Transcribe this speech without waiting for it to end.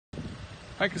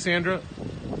Hi Cassandra,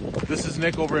 this is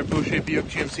Nick over at Boucher Buick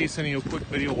GMC sending you a quick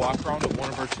video walk around of one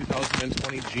of our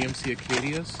 2020 GMC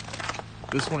Acadias.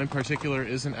 This one in particular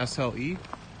is an SLE.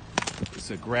 It's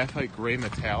a graphite gray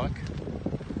metallic.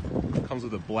 Comes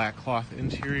with a black cloth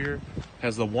interior.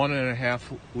 Has the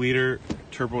 1.5 liter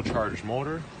turbocharged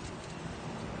motor.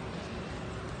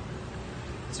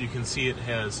 As you can see, it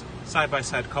has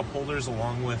side-by-side cup holders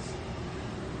along with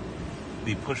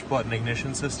the push-button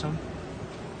ignition system.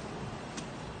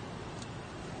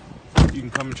 You can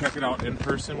come and check it out in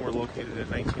person. We're located at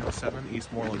 1907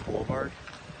 East Moreland Boulevard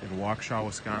in Waukesha,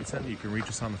 Wisconsin. You can reach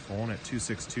us on the phone at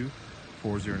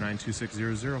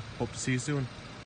 262-409-2600. Hope to see you soon.